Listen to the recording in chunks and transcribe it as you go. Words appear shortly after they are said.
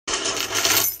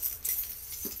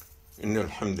إن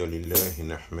الحمد لله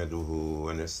نحمده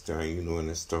ونستعين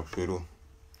ونستغفره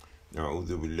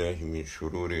نعوذ بالله من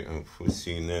شرور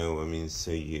أنفسنا ومن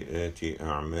سيئات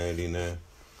أعمالنا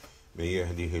من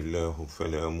يهده الله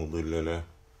فلا مضل له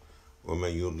ومن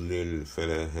يضلل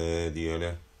فلا هادي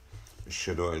له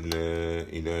أشهد أن لا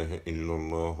إله إلا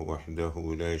الله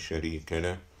وحده لا شريك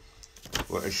له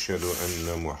وأشهد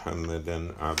أن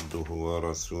محمدا عبده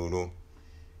ورسوله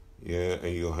يا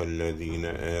أيها الذين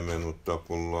آمنوا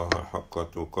اتقوا الله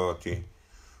حق تقاته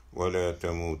ولا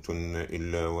تموتن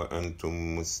إلا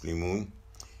وأنتم مسلمون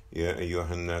يا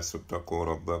أيها الناس اتقوا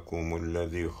ربكم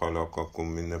الذي خلقكم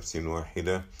من نفس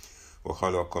واحدة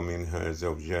وخلق منها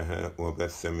زوجها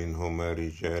وبث منهما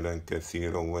رجالا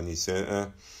كثيرا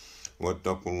ونساء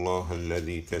واتقوا الله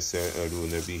الذي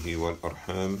تساءلون به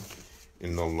والأرحام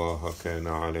إن الله كان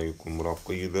عليكم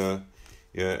رقيبا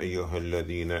يا أيها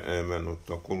الذين آمنوا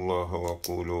اتقوا الله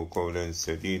وقولوا قولا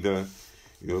سديدا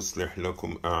يصلح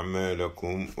لكم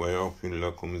أعمالكم ويغفر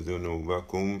لكم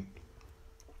ذنوبكم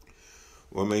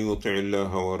ومن يطع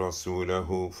الله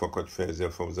ورسوله فقد فاز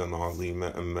فوزا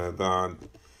عظيما أما بعد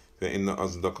فإن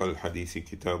أصدق الحديث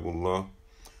كتاب الله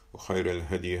وخير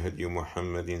الهدي هدي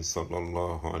محمد صلى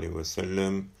الله عليه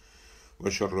وسلم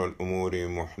وشر الأمور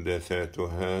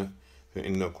محدثاتها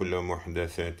فإن كل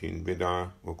محدثات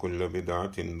بدعة وكل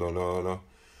بدعة ضلالة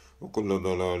وكل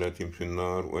ضلالة في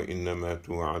النار وإنما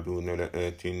توعدون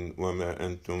لآت وما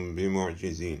أنتم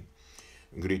بمعجزين.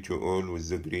 Greet you all with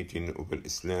the greeting of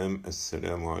Islam.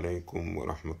 Assalamu alaikum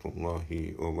wa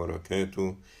rahmatullahi wa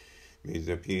barakatuh. May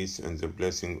the peace and the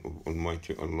blessing of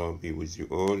Almighty Allah be with you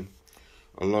all.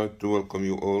 I'd like to welcome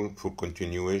you all for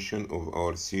continuation of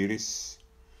our series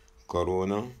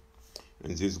Corona.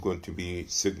 And this is going to be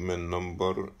segment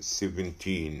number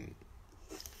 17.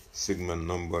 Segment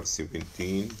number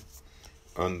 17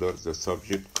 under the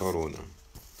subject Corona.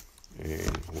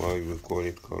 And why we call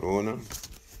it Corona?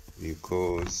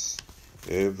 Because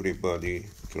everybody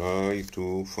try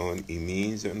to find a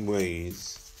means and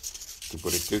ways to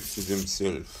protect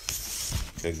themselves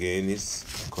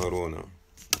against Corona.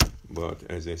 But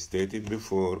as I stated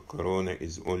before, Corona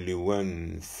is only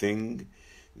one thing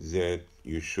that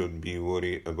you should be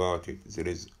worried about it. There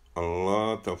is a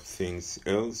lot of things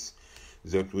else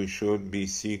that we should be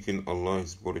seeking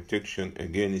Allah's protection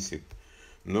against it.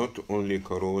 Not only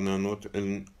Corona, not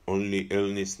only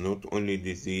illness, not only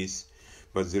disease,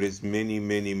 but there is many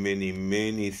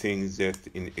things that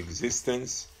in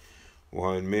existence,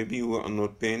 while maybe we are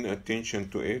not paying attention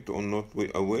to it or not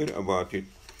aware about it,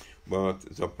 but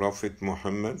the Prophet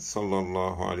Muhammad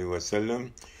sallallahu alaihi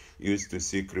wasallam used to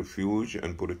seek refuge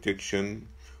and protection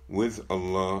with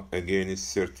Allah against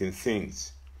certain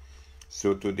things.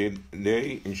 So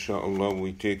today, inshallah,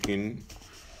 we're taking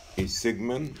a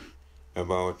segment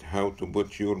about how to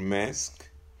put your mask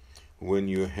when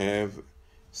you have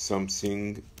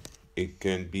something it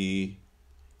can be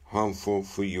harmful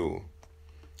for you.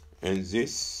 And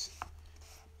this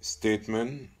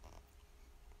statement,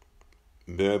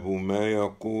 باب ما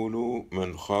يقول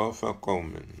من خاف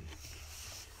قوما.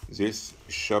 This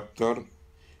chapter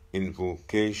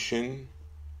invocation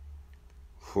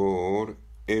for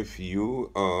if you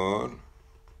are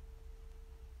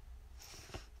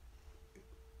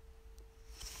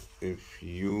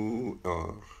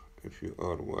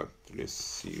what? Let's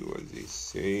see what they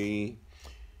say.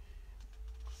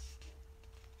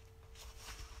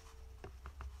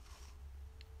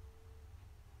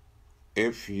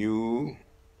 If you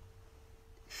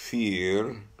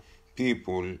fear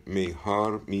people may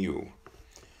harm you.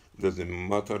 Doesn't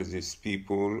matter these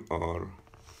people are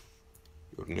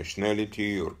your nationality,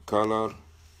 your color,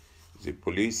 the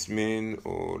policeman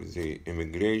or the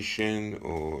immigration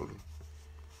or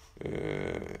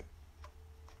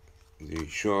they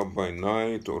show up by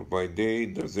night or by day,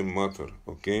 doesn't matter,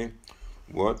 okay?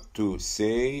 What to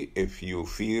say if you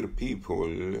fear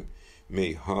people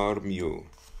may harm you,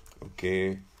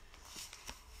 okay?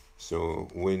 So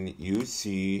when you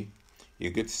see you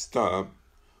get stopped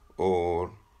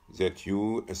or that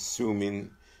you assuming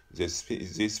that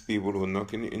these people who are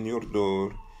knocking in your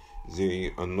door,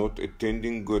 they are not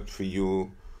attending good for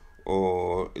you,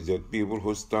 or that people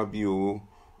who stop you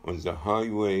on the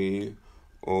highway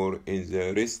or in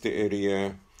the rest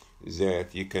area,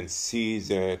 that you can see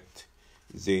that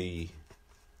they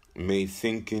may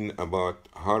thinking about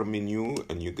harming you,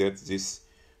 and you get this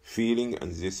feeling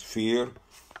and this fear,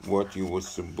 what you were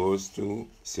supposed to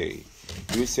say.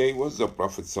 You say what the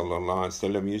Prophet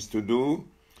ﷺ used to do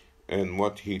and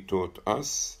what he taught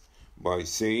us by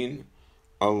saying,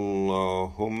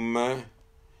 Allahumma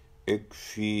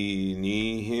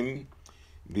ikfinihim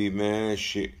bima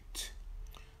shi't.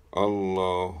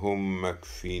 اللهم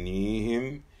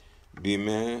اكفنيهم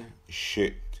بما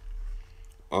شئت.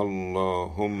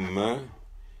 اللهم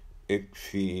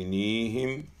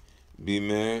اكفنيهم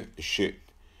بما شئت.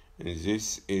 And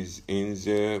this is in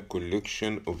the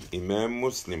collection of Imam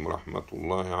Muslim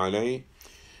rahmatullahi alayh.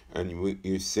 And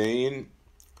you're saying,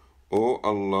 O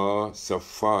Allah,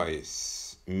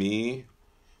 suffice me,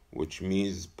 which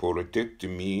means protect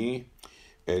me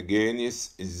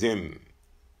against them,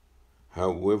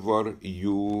 however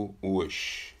you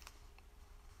wish.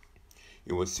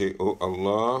 You will say, O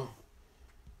Allah,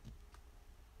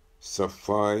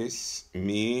 suffice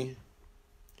me,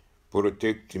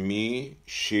 protect me,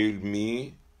 shield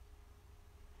me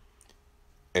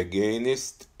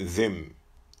against them,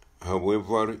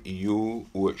 however you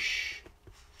wish.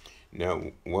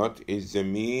 Now, what is the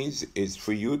means is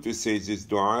for you to say this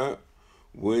dua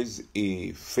with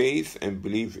a faith and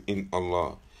belief in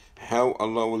Allah. How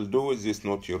Allah will do it is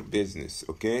not your business,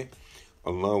 okay?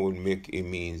 Allah will make a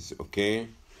means, okay?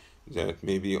 That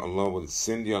maybe Allah will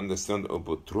send, you understand, a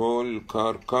patrol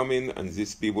car coming and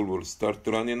these people will start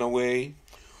running away.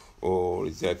 Or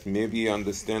that maybe you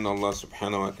understand, Allah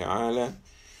subhanahu wa ta'ala,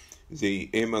 they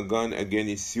aim a gun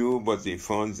against you, but they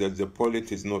found that the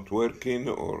bullet is not working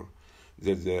or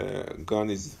that the gun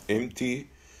is empty.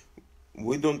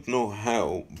 We don't know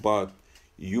how, but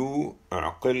you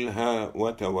aqilha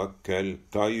wa tawakkal,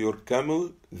 tie your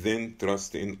camel, then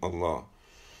trust in Allah.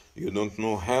 You don't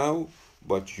know how,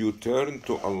 but you turn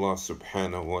to Allah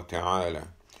subhanahu wa ta'ala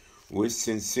with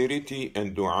sincerity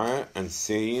and dua and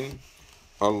saying,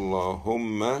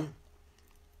 Allahumma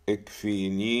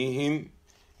ikfinihim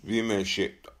bima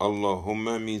shi't.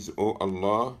 Allahumma means, O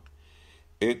Allah,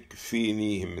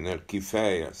 ikfinihim min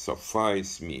al-kifaya,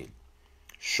 suffice me,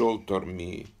 shelter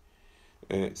me,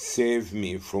 save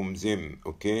me from them,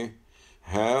 okay?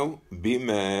 How?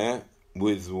 Bima,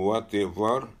 with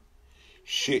whatever,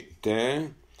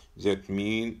 shi'ta, that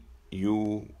mean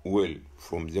you will,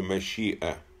 from the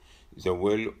mashi'ah, the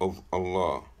will of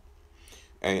Allah.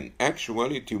 And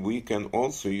actuality, we can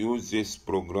also use this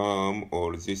program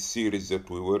or this series that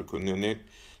we work on it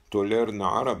to learn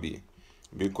Arabic,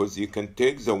 because you can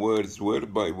take the words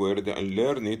word by word and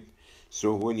learn it.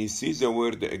 So when you see the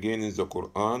word again in the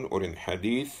Quran or in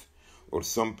Hadith or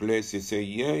some place, you say,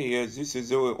 yeah, this is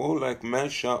the way, oh, like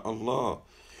MashaAllah.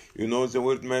 You know the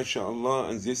word MashaAllah,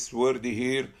 and this word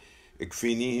here,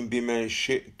 ikfinihim bima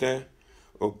shi'ta,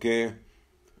 okay?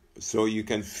 So you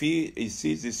can see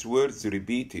these words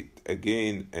repeated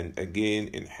again and again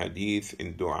in Hadith,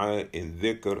 in Dua, in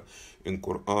Dhikr, in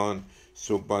Quran.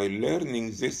 So by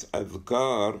learning this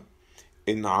adhkar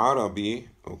in Arabic,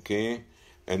 okay,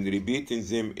 and repeating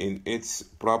them in its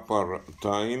proper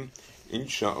time,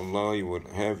 inshallah, you will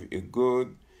have a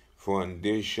good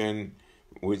foundation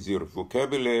with your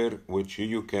vocabulary, which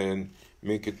you can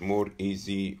make it more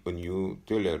easy on you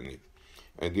to learn it.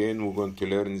 Again, we're going to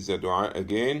learn the dua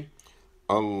again.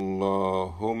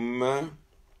 Allahumma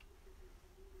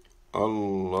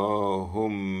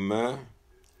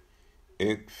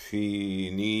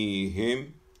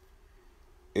ikfinihim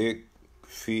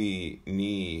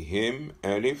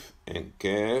alif and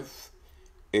kaf,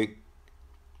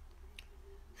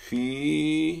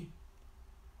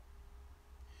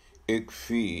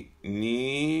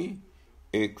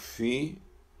 ikfi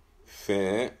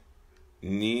fa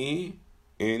ni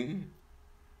in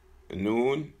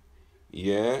noon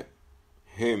ya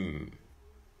him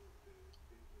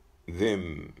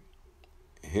them,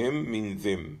 him means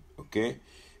them, okay?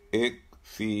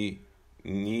 Ikfinihim,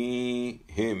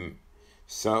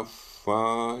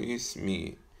 suffice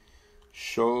me,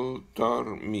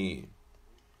 shelter me,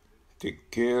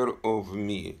 take care of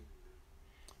me.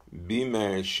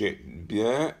 Bima shi't,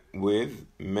 ba with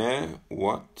ma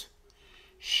what,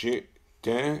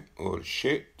 shi'ta or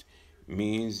shi't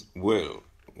means will,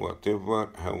 whatever,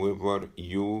 however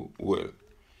you will.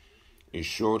 In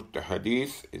short, the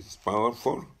hadith is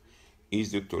powerful,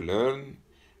 easy to learn,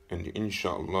 and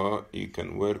inshallah you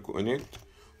can work on it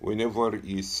whenever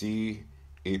you see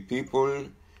a people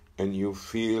and you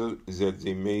feel that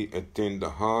they may attend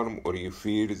harm, or you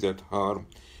feel that harm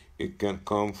it can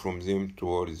come from them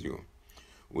towards you.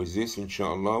 With this,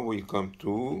 inshallah, we come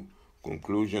to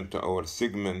conclusion to our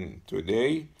segment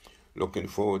today. Looking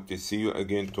forward to see you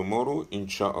again tomorrow,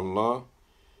 inshallah,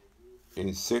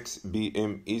 in 6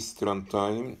 p.m. Eastern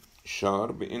Time,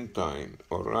 sharp in time.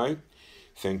 All right?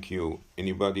 Thank you.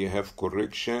 Anybody have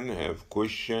correction, have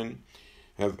question,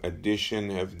 have addition,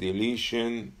 have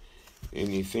deletion,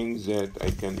 anything that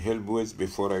I can help with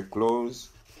before I close?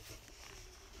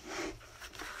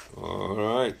 All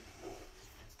right.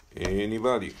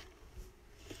 Anybody?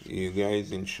 you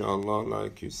guys, inshallah,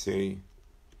 like you say,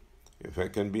 if I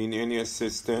can be in any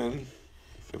assistance,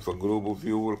 if a group of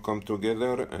you will come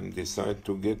together and decide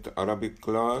to get Arabic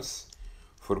class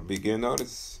for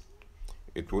beginners,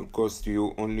 it will cost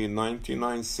you only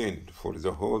 99 cents for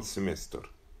the whole semester.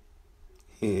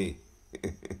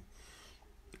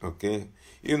 Okay?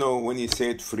 You know, when you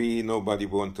say it free, nobody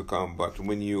want to come. But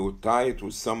when you tie it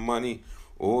with some money,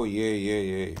 oh,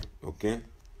 yeah. Okay?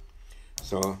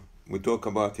 So, we talk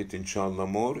about it, inshallah,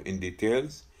 more in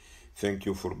details. Thank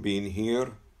you for being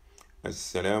here.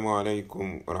 Assalamu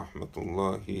alaikum wa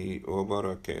rahmatullahi wa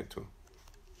barakatuh.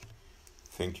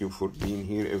 Thank you for being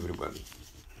here, everybody.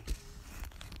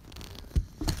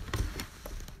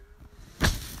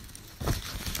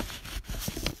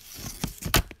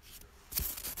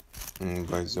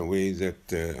 By the way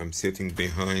that I'm sitting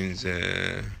behind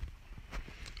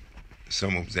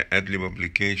some of the Adly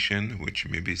publication, which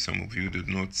maybe some of you did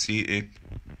not see it.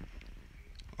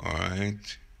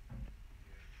 Alright.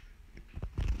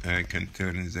 I can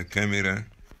turn the camera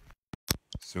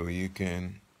so you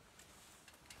can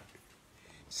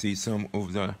see some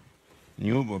of the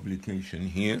new publication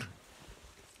here.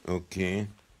 Okay.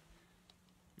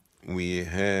 We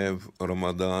have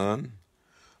Ramadan.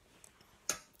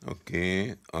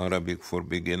 Okay, Arabic for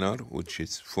beginner, which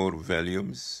is 4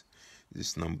 volumes.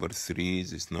 This number 3,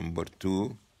 this number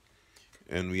 2.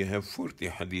 And we have 40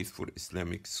 hadith for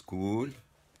Islamic school.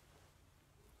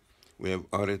 We have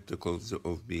articles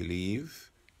of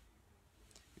belief.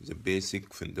 The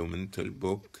basic fundamental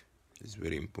book is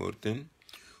very important.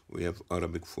 We have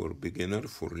Arabic for beginner,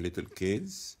 for little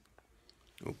kids.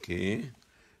 Okay,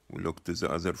 we look to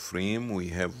the other frame. We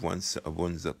have Once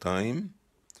Upon the Time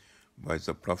by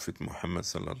the Prophet Muhammad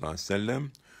sallallahu alaihi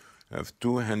wasallam. We have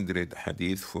 200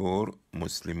 hadith for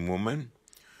Muslim women.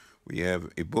 We have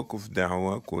a book of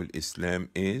da'wah called Islam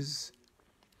Is.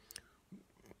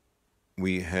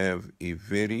 We have a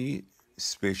very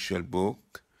special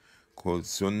book called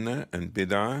Sunnah and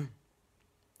Bid'ah,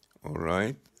 all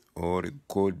right, or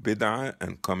called Bid'ah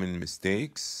and Common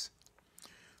Mistakes.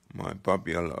 My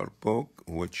popular book,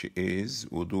 which is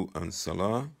Wudu and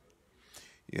Salah.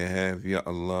 You have Ya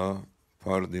Allah,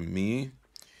 Pardon Me.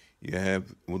 You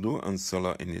have Wudu and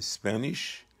Salah in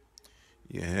Spanish.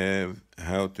 You have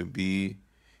How to Be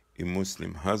a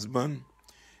Muslim Husband.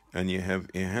 And you have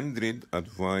 100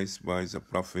 advice by the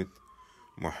Prophet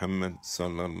Muhammad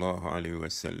sallallahu alaihi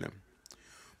wasallam.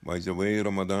 By the way,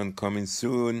 Ramadan coming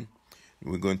soon.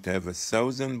 We're going to have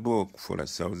 1,000 book for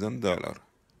 $1,000.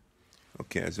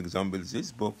 Okay, as example,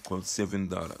 this book costs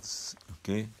 $7.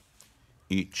 Okay,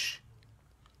 each.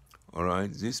 All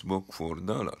right, this book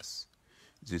 $4.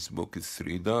 This book is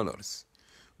 $3.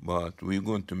 But we're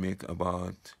going to make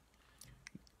about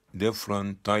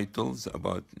different titles,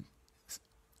 about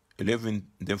 11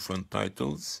 different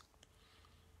titles,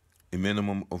 a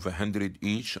minimum of 100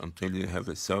 each until you have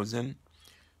 1,000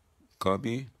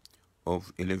 copy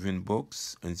of 11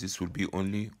 books, and this will be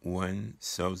only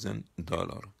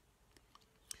 $1,000.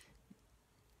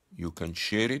 You can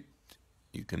share it.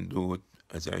 You can do it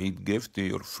as a Eid gift to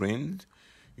your friend.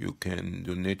 You can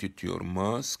donate it to your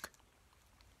mosque.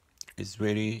 It's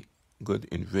very good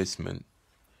investment.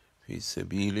 Fi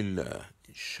sabilillah,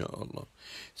 inshallah.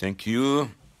 Thank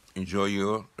you. Enjoy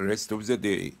your rest of the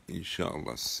day,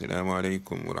 inshallah. Assalamu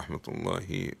alaikum wa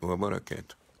rahmatullahi wa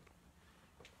barakatuh.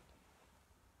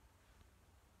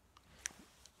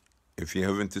 If you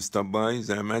haven't stopped by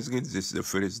the masjid, this is the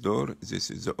first door.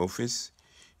 This is the office.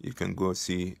 You can go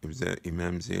see if the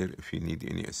imam's there if you need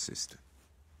any assistance.